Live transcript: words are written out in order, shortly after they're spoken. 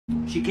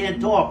She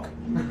can't talk.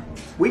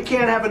 We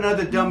can't have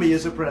another dummy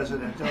as a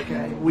president,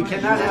 okay? We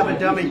cannot have a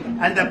dummy.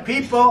 And the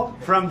people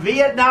from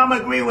Vietnam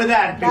agree with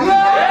that.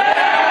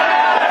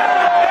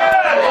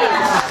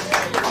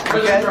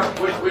 President Trump,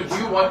 would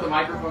you want the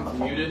microphones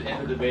muted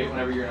in the debate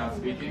whenever you're not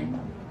speaking?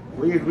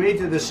 We agreed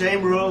to the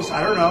same rules.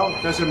 I don't know.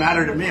 It doesn't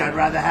matter to me. I'd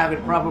rather have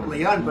it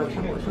probably on. But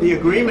the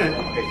agreement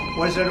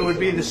was that it would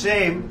be the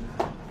same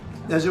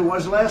as it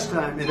was last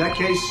time. In that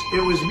case,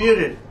 it was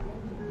muted.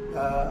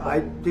 I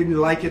didn't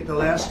like it the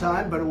last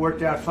time, but it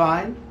worked out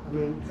fine. I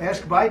mean,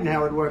 ask Biden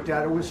how it worked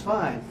out. It was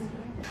fine.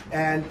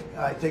 And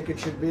I think it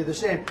should be the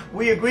same.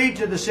 We agreed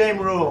to the same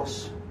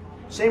rules.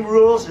 Same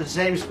rules and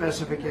same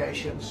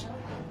specifications.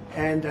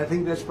 And I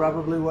think that's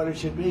probably what it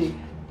should be.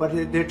 But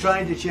they're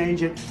trying to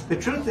change it. The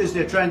truth is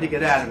they're trying to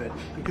get out of it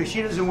because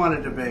she doesn't want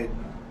to debate.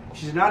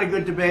 She's not a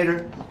good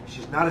debater.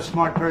 She's not a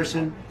smart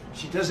person.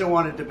 She doesn't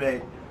want to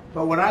debate.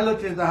 But when I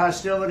looked at the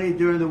hostility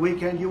during the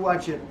weekend, you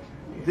watch it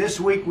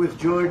this week with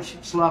George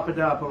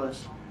Slopadopoulous,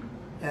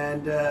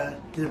 and the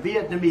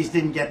Vietnamese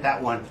didn't get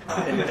that one.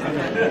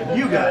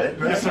 You got it,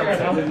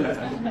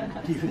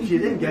 right? If you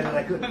didn't get it,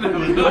 I couldn't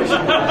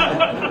question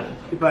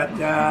it. But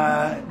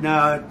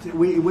no,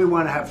 we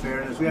want to have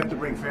fairness. We have to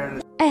bring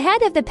fairness.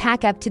 Ahead of the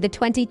pack-up to the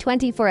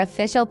 2024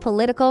 official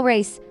political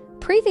race,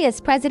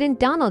 previous President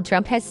Donald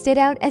Trump has stood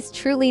out as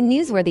truly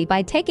newsworthy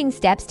by taking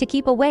steps to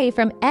keep away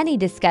from any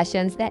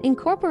discussions that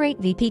incorporate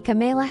VP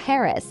Kamala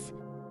Harris.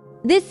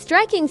 This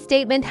striking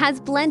statement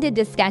has blended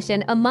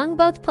discussion among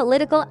both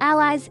political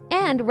allies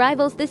and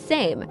rivals the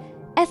same,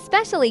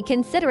 especially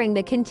considering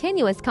the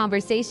continuous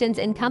conversations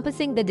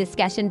encompassing the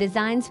discussion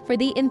designs for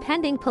the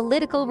impending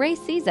political race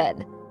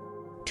season.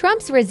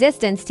 Trump's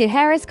resistance to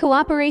Harris'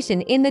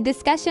 cooperation in the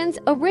discussions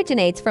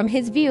originates from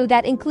his view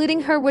that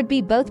including her would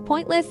be both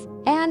pointless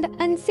and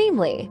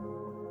unseemly.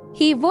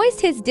 He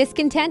voiced his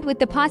discontent with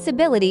the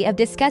possibility of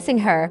discussing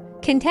her,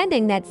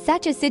 contending that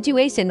such a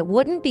situation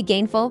wouldn't be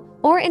gainful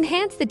or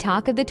enhance the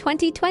talk of the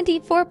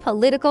 2024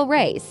 political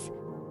race.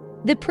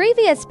 The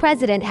previous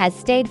president has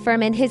stayed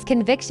firm in his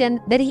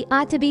conviction that he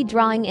ought to be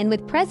drawing in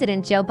with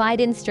President Joe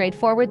Biden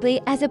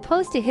straightforwardly as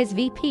opposed to his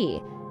VP,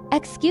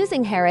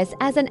 excusing Harris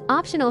as an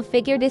optional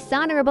figure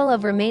dishonorable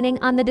of remaining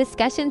on the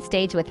discussion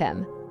stage with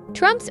him.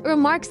 Trump's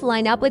remarks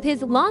line up with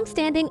his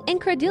long-standing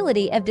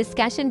incredulity of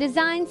discussion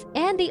designs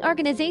and the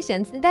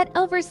organizations that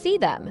oversee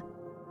them.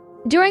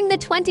 During the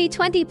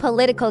 2020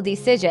 political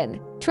decision,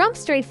 Trump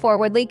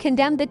straightforwardly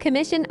condemned the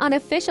Commission on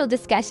Official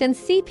Discussions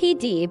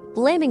 (CPD),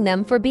 blaming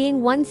them for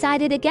being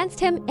one-sided against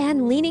him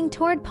and leaning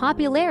toward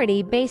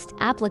popularity-based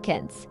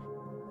applicants.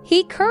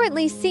 He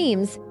currently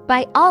seems,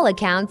 by all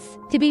accounts,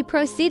 to be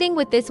proceeding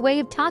with this way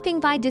of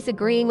talking by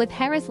disagreeing with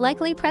Harris'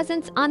 likely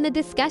presence on the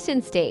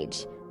discussion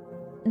stage.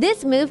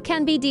 This move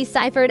can be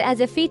deciphered as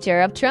a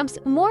feature of Trump's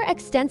more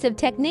extensive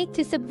technique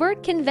to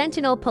subvert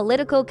conventional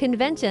political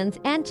conventions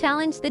and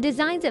challenge the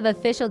designs of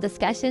official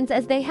discussions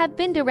as they have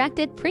been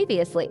directed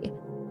previously.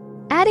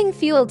 Adding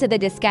fuel to the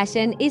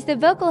discussion is the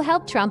vocal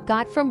help Trump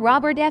got from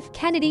Robert F.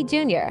 Kennedy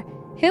Jr.,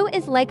 who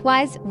is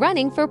likewise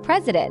running for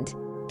president.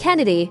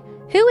 Kennedy,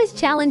 who is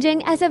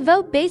challenging as a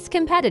vote-based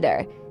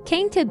competitor,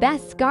 came to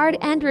best scarred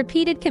and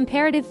repeated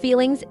comparative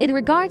feelings in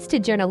regards to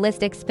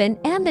journalistic spin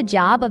and the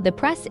job of the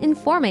press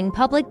informing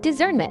public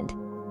discernment.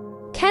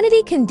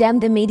 Kennedy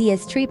condemned the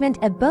media's treatment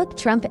of both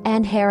Trump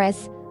and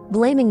Harris,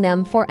 blaming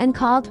them for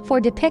uncalled-for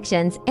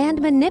depictions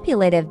and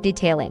manipulative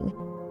detailing.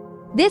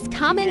 This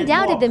common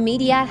doubt of the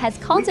media has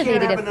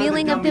cultivated a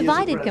feeling of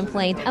divided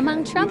complaint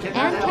among Trump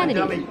and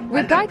Kennedy,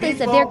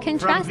 regardless of their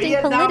contrasting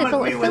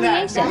political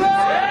affiliations.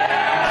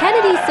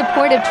 Kennedy's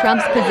support of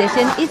Trump's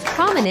position is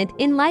prominent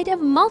in light of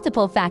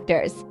multiple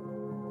factors.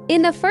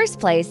 In the first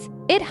place,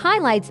 it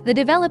highlights the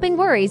developing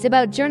worries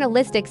about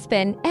journalistic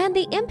spin and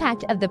the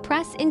impact of the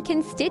press in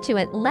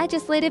constituent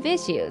legislative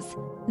issues.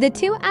 The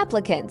two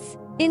applicants,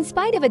 in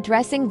spite of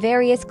addressing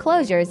various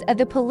closures of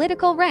the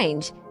political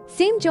range,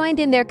 seem joined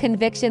in their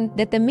conviction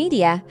that the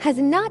media has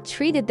not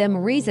treated them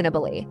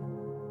reasonably.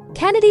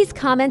 Kennedy's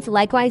comments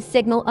likewise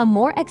signal a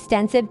more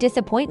extensive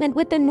disappointment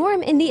with the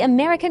norm in the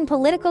American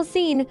political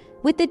scene,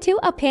 with the two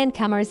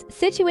up-and-comers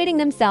situating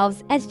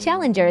themselves as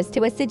challengers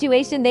to a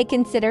situation they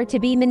consider to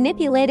be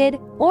manipulated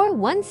or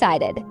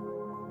one-sided.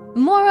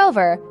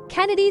 Moreover,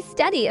 Kennedy's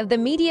study of the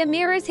media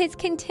mirrors his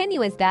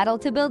continuous battle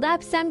to build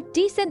up some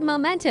decent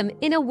momentum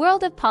in a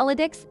world of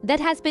politics that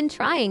has been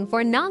trying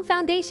for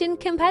non-foundation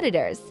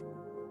competitors.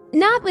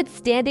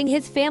 Notwithstanding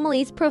his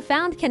family's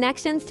profound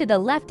connections to the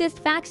leftist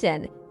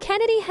faction,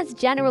 Kennedy has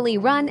generally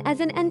run as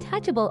an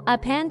untouchable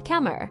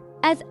up-and-comer,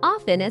 as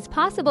often as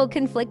possible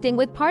conflicting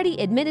with party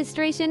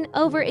administration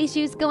over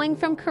issues going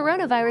from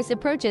coronavirus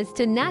approaches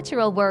to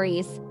natural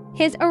worries.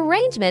 His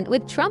arrangement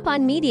with Trump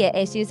on media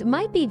issues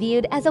might be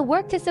viewed as a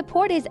work to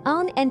support his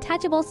own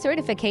untouchable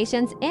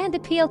certifications and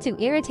appeal to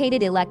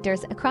irritated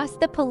electors across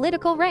the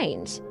political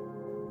range.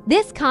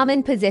 This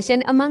common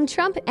position among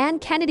Trump and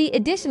Kennedy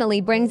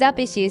additionally brings up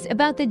issues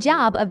about the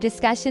job of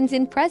discussions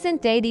in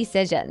present-day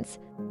decisions.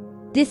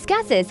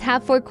 Discussions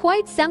have for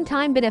quite some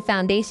time been a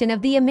foundation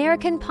of the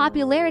American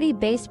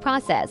popularity-based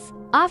process,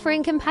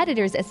 offering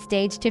competitors a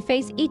stage to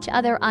face each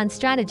other on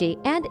strategy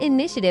and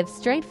initiative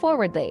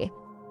straightforwardly.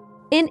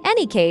 In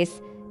any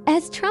case,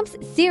 as Trump's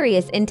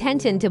serious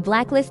intention to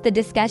blacklist the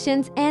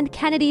discussions and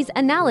Kennedy's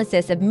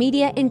analysis of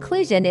media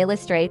inclusion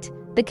illustrate,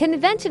 the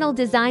conventional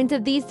designs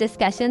of these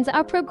discussions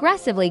are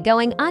progressively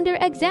going under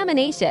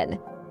examination.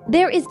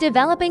 There is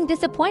developing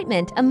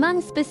disappointment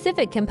among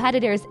specific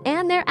competitors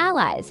and their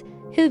allies,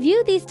 who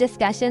view these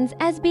discussions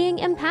as being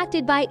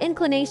impacted by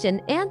inclination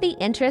and the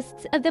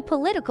interests of the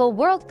political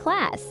world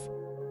class.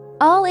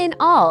 All in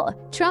all,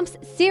 Trump's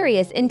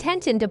serious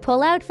intention to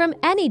pull out from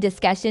any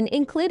discussion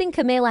including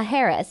Kamala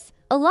Harris,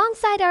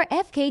 alongside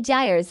RFK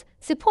Jr's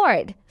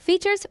support,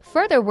 features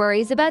further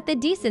worries about the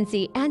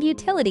decency and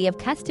utility of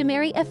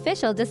customary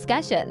official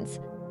discussions.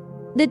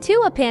 The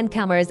two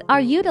up-and-comers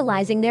are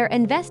utilizing their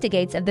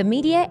investigates of the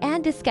media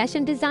and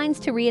discussion designs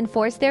to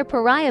reinforce their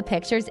pariah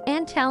pictures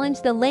and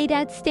challenge the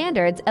laid-out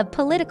standards of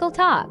political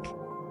talk.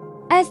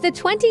 As the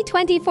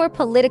 2024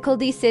 political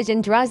decision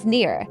draws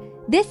near,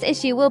 this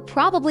issue will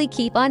probably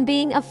keep on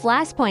being a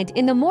flashpoint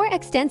in the more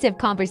extensive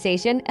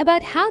conversation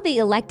about how the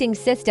electing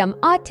system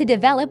ought to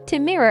develop to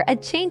mirror a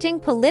changing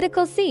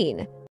political scene.